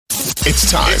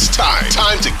It's time. It's time.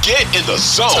 Time to get in the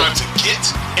zone. Time to get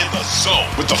in the zone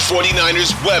with the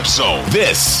 49ers Web Zone.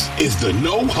 This is the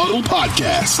No Huddle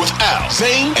Podcast with Al,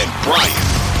 Zane, and Brian.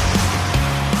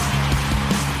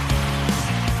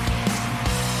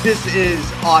 This is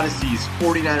Odyssey's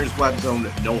 49ers Web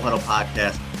Zone No Huddle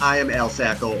Podcast. I am Al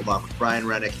Sacco along with Brian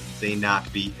Rennick and Zane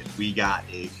Knockby, and we got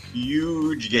a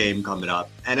huge game coming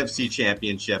up. NFC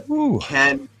Championship. Ooh.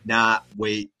 Cannot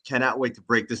wait to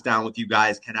break this down with you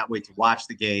guys. Cannot wait to watch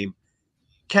the game.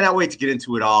 Cannot wait to get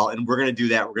into it all. And we're going to do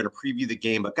that. We're going to preview the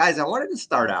game. But guys, I wanted to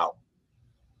start out.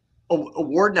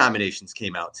 Award nominations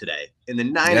came out today, and the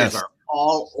Niners are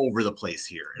all over the place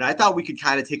here. And I thought we could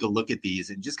kind of take a look at these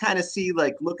and just kind of see,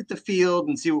 look at the field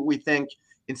and see what we think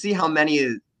and see how many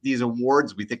of these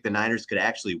awards we think the Niners could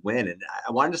actually win. And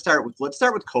I wanted to let's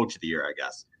start with Coach of the Year, I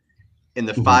guess. And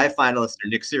the five finalists are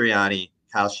Nick Sirianni,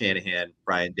 Kyle Shanahan,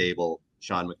 Brian Daboll,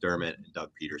 Sean McDermott, and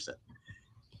Doug Peterson.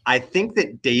 I think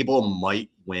that Daboll might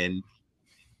win,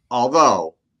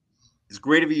 although as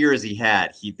great of a year as he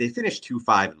had, they finished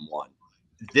 2-5-1.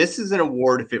 This is an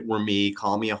award, if it were me,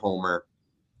 call me a homer.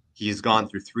 He's gone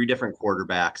through three different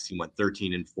quarterbacks. He went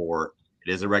 13-4.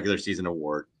 It is a regular season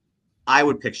award. I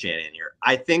would pick Shanahan here.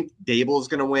 I think Daboll is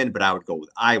going to win, but I would go with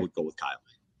Kyle.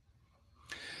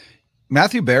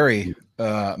 Matthew Berry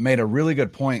made a really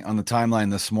good point on the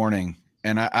timeline this morning,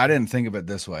 and I didn't think of it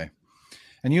this way.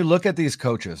 And you look at these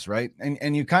coaches, right?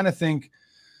 And you kind of think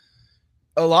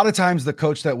a lot of times the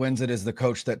coach that wins it is the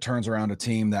coach that turns around a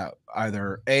team that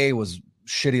either A, was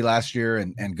shitty last year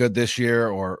and good this year,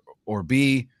 or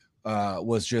B,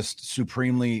 was just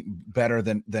supremely better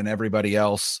than everybody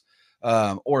else,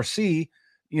 or C,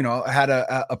 had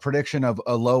a prediction of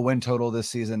a low win total this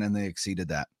season and they exceeded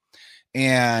that.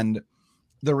 And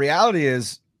the reality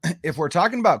is, if we're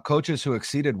talking about coaches who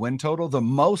exceeded win total, the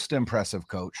most impressive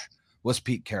coach was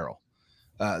Pete Carroll.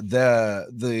 The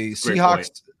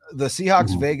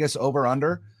Seahawks Vegas over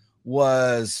under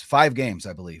was 5 games,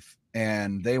 I believe,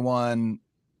 and they won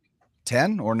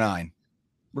 10 or 9,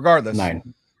 regardless.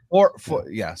 9 or 4.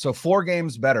 Yeah, so 4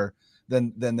 games better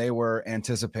than they were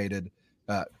anticipated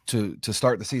to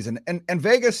start the season. And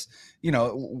Vegas,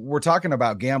 we're talking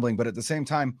about gambling, but at the same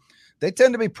time, they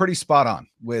tend to be pretty spot on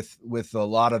with a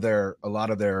lot of their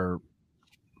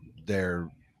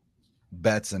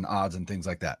bets and odds and things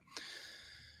like that.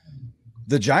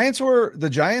 The Giants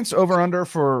over under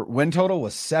for win total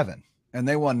was 7, and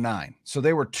they won 9. So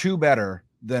they were 2 better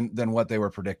than what they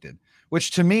were predicted, which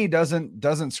to me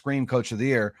doesn't scream Coach of the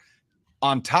Year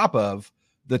on top of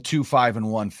the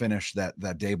 2-5-1 finish that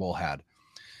Daboll had.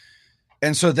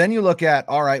 And so then you look at,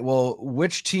 all right, well,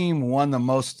 which team won the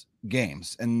most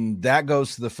games? And that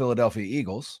goes to the Philadelphia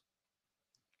Eagles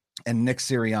and Nick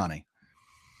Sirianni.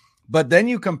 But then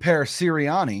you compare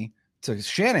Sirianni to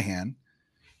Shanahan.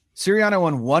 Sirianni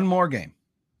won 1 more game.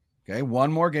 Okay,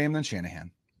 1 more game than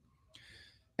Shanahan.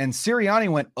 And Sirianni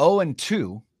went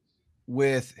 0-2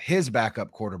 with his backup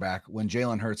quarterback when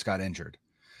Jalen Hurts got injured.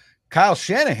 Kyle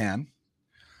Shanahan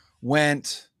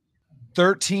went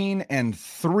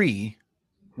 13-3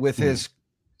 with his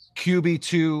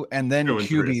QB2 and then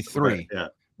QB3,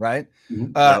 right?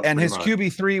 And his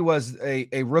QB3 was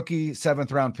a rookie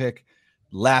 7th round pick,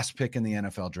 last pick in the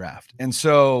NFL draft. And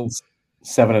so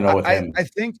 7-0 with him. I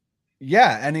think, they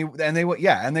went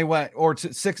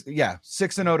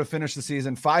 6-0 to finish the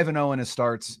season, 5-0 in his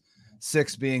starts,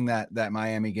 6 being that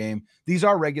Miami game. These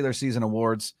are regular season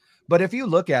awards, but if you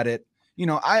look at it,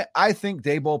 I think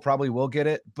Daboll probably will get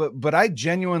it, but I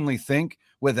genuinely think,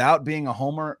 without being a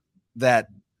homer, that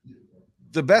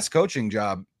the best coaching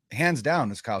job, hands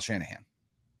down, is Kyle Shanahan.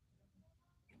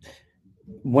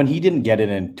 When he didn't get it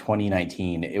in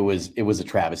 2019, it was a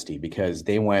travesty, because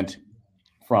they went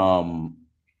from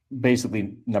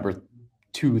basically number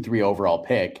 2-3 overall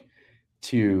pick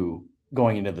to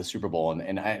going into the Super Bowl.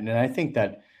 And I think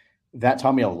that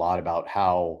taught me a lot about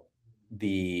how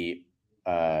the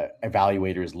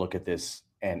evaluators look at this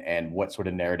and what sort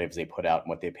of narratives they put out and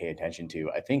what they pay attention to.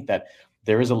 I think that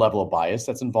there is a level of bias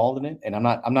that's involved in it. And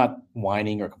I'm not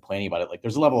whining or complaining about it. Like,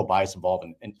 there's a level of bias involved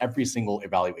in every single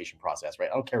evaluation process, right?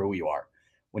 I don't care who you are.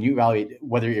 When you evaluate,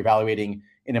 whether you're evaluating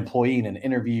an employee in an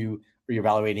interview or you're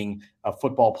evaluating a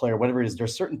football player, whatever it is,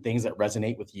 there's certain things that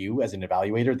resonate with you as an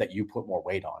evaluator that you put more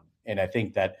weight on. And I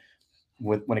think that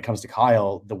when it comes to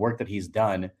Kyle, the work that he's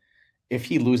done, if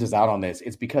he loses out on this,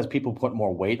 it's because people put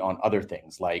more weight on other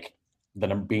things, like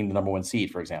being the number 1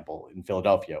 seed, for example, in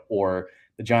Philadelphia, or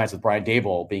the Giants with Brian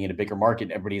Daboll being in a bigger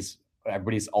market. Everybody's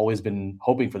always been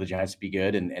hoping for the Giants to be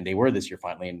good, and they were this year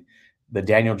finally. And the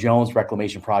Daniel Jones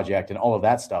reclamation project and all of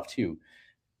that stuff too.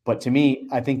 But to me,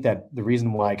 I think that the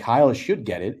reason why Kyle should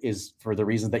get it is for the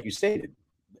reasons that you stated.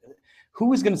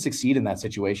 Who is going to succeed in that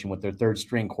situation with their third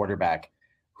string quarterback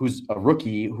who's a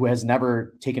rookie who has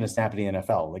never taken a snap in the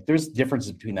NFL? Like, there's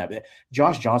differences between that.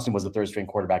 Josh Johnson was the third string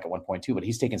quarterback at one point too, but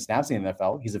he's taken snaps in the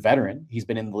NFL. He's a veteran. He's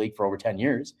been in the league for over 10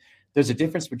 years. There's a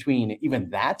difference between even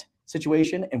that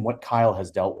situation and what Kyle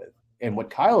has dealt with. And what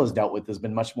Kyle has dealt with has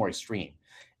been much more extreme.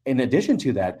 In addition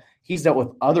to that, he's dealt with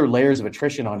other layers of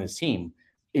attrition on his team,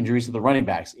 injuries to the running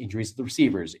backs, injuries to the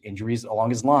receivers, injuries along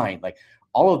his line, like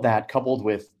all of that coupled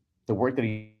with the work that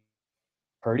he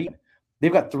Purdy.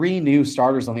 They've got 3 new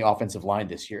starters on the offensive line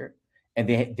this year, and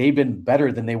they've been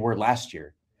better than they were last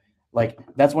year. Like,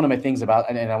 that's one of my things about,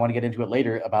 and I want to get into it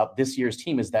later, about this year's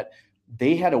team, is that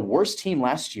they had a worse team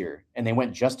last year and they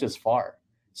went just as far.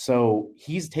 So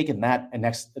he's taken that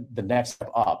the next step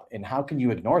up. And how can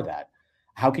you ignore that?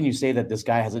 How can you say that this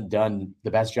guy hasn't done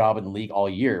the best job in the league all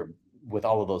year with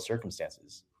all of those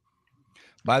circumstances?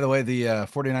 By the way, the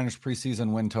 49ers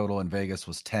preseason win total in Vegas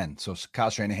was 10. So Kyle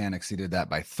Shanahan exceeded that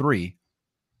by 3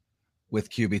 with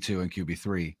QB2 and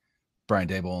QB3. Brian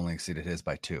Daboll only exceeded his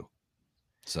by 2.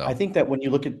 So I think that when you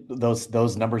look at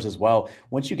those numbers as well,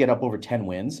 once you get up over 10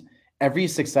 wins, every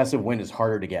successive win is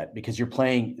harder to get because you're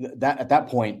playing that at that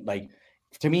point. Like,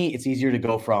 to me, it's easier to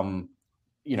go from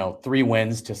 3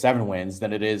 wins to 7 wins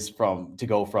than it is to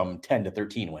go from 10 to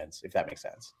 13 wins, if that makes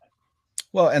sense.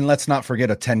 Well, and let's not forget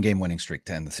a 10-game winning streak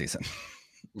to end the season.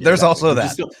 There's also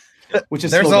that.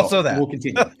 There's also that. We'll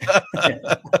continue.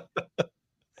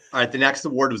 All right, the next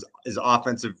award is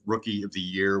Offensive Rookie of the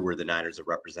Year, where the Niners are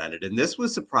represented. And this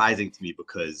was surprising to me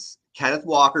because Kenneth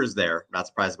Walker is there. Not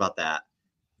surprised about that.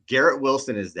 Garrett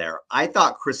Wilson is there. I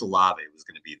thought Chris Olave was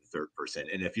going to be the third person.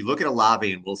 And if you look at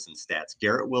Olave and Wilson's stats,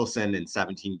 Garrett Wilson in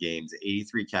 17 games,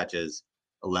 83 catches,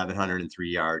 1,103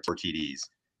 yards, 4 TDs.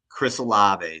 Chris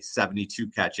Olave, 72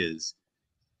 catches,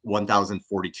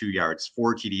 1,042 yards,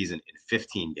 4 TDs in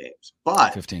 15 games.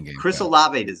 But 15 games, Chris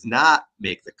Olave does not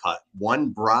make the cut. One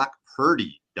Brock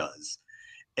Purdy does.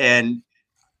 And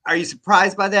are you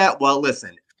surprised by that? Well,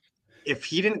 listen, if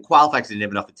he didn't qualify because he didn't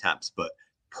have enough attempts, but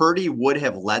Purdy would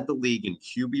have led the league in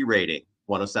QB rating,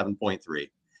 107.3,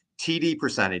 TD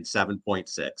percentage,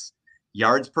 7.6.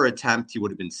 Yards per attempt, he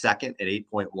would have been second at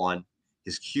 8.1.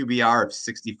 His QBR of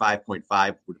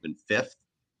 65.5 would have been 5th.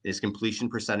 His completion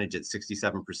percentage at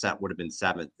 67% would have been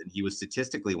 7th. And he was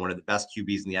statistically one of the best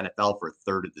QBs in the NFL for a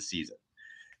third of the season.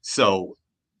 So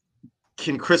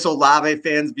can Chris Olave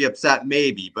fans be upset?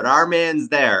 Maybe. But our man's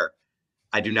there.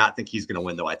 I do not think he's going to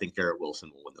win, though. I think Garrett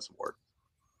Wilson will win this award.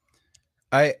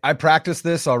 I practiced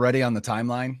this already on the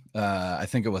timeline. I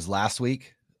think it was last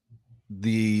week.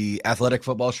 The Athletic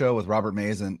Football Show with Robert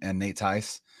Mays and Nate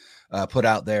Tice put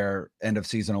out their end of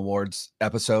season awards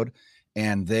episode,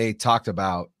 and they talked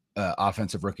about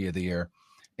Offensive Rookie of the Year.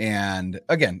 And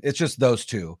again, it's just those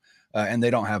two, and they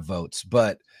don't have votes.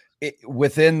 But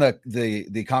within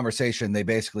the conversation, they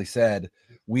basically said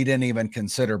we didn't even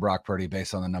consider Brock Purdy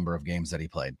based on the number of games that he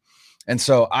played. And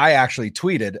so I actually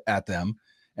tweeted at them.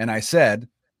 And I said,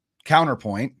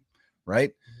 counterpoint,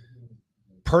 right?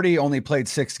 Purdy only played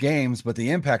 6 games, but the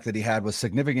impact that he had was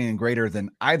significantly greater than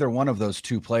either one of those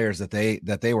 2 players that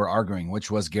they were arguing,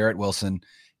 which was Garrett Wilson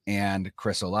and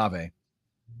Chris Olave.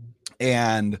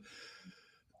 And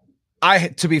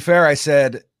to be fair, I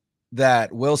said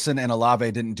that Wilson and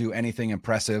Olave didn't do anything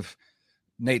impressive.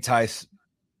 Nate Tice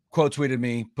quote tweeted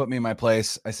me, put me in my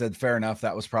place. I said, fair enough.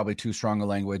 That was probably too strong a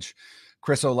language.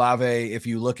 Chris Olave, if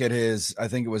you look at his, I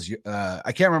think it was,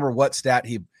 I can't remember what stat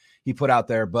he put out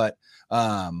there, but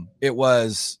it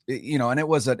was, and it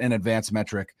was an advanced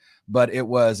metric, but it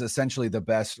was essentially the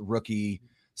best rookie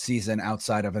season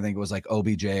outside of, I think it was like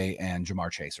OBJ and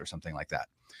Jamar Chase or something like that.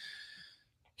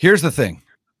 Here's the thing.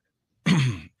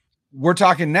 We're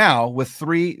talking now with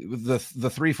the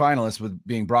 3 finalists, with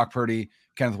being Brock Purdy,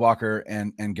 Kenneth Walker,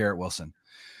 and Garrett Wilson.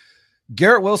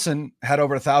 Garrett Wilson had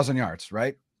over 1,000 yards,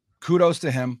 right? Kudos to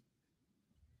him,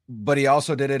 but he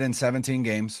also did it in 17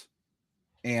 games,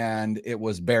 and it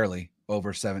was barely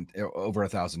over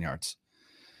 1,000 yards.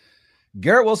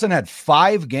 Garrett Wilson had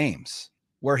 5 games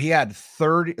where he had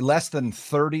less than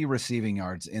 30 receiving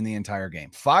yards in the entire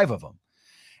game, 5 of them,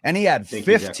 and he had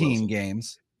 15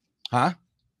 games. Huh?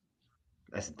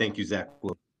 I said, thank you, Zach.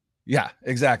 Yeah,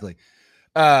 exactly.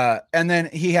 And then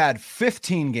he had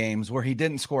 15 games where he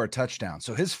didn't score a touchdown.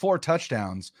 So his 4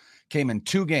 touchdowns came in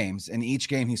 2 games, and each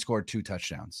game he scored 2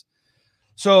 touchdowns.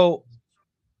 So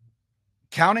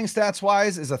counting stats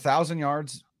wise, is 1,000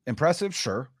 yards impressive?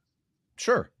 Sure.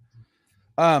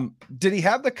 Did he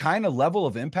have the kind of level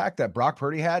of impact that Brock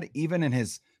Purdy had, even in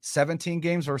his 17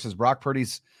 games versus Brock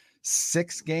Purdy's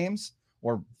 6 games?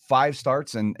 or 5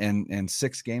 starts and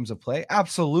 6 games of play?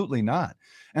 Absolutely not.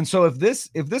 And so if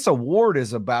this award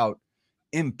is about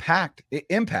impact,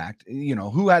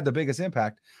 who had the biggest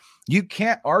impact, you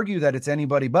can't argue that it's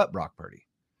anybody but Brock Purdy.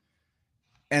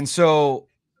 And so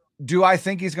do I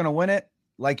think he's going to win it?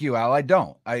 Like you, Al, I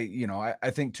don't. I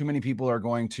think too many people are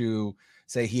going to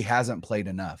say he hasn't played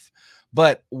enough.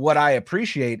 But what I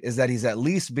appreciate is that he's at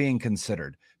least being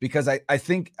considered, because I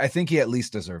think he at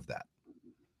least deserved that.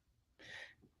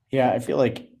 Yeah, I feel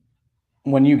like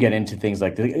when you get into things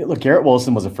like this, look, Garrett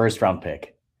Wilson was a first-round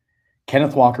pick.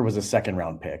 Kenneth Walker was a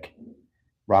second-round pick.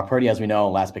 Brock Purdy, as we know,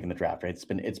 last pick in the draft, right?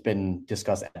 It's been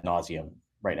discussed ad nauseum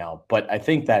right now. But I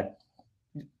think that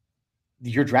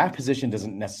your draft position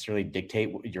doesn't necessarily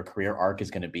dictate what your career arc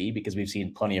is going to be, because we've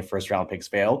seen plenty of first-round picks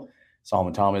fail.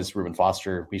 Solomon Thomas, Reuben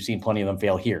Foster, we've seen plenty of them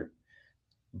fail here.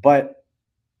 But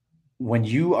when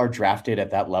you are drafted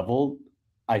at that level,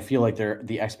 I feel like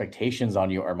the expectations on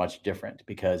you are much different,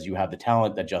 because you have the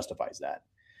talent that justifies that.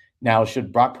 Now,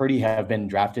 should Brock Purdy have been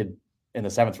drafted in the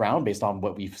 7th round based on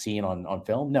what we've seen on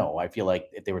film? No, I feel like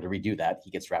if they were to redo that, he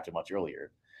gets drafted much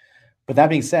earlier. But that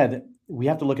being said, we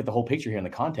have to look at the whole picture here in the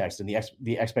context and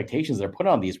the expectations that are put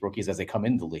on these rookies as they come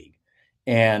into the league.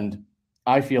 And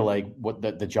I feel like what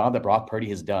the job that Brock Purdy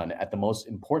has done at the most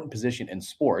important position in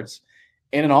sports,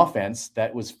 in an offense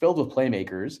that was filled with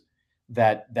playmakers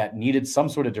that needed some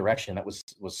sort of direction, that was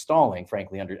stalling,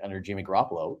 frankly, under Jimmy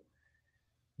Garoppolo,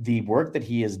 the work that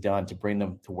he has done to bring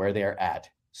them to where they are at,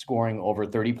 scoring over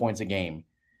 30 points a game,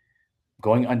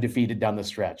 going undefeated down the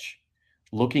stretch,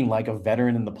 looking like a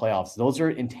veteran in the playoffs. Those are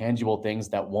intangible things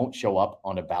that won't show up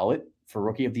on a ballot for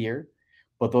Rookie of the Year,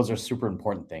 but those are super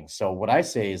important things. So what I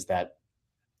say is that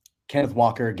Kenneth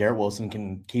Walker, Garrett Wilson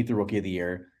can keep the Rookie of the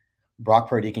Year. Brock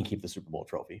Purdy can keep the Super Bowl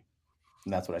trophy.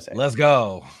 And that's what I say. Let's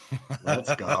go.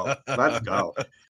 Let's go. Let's go.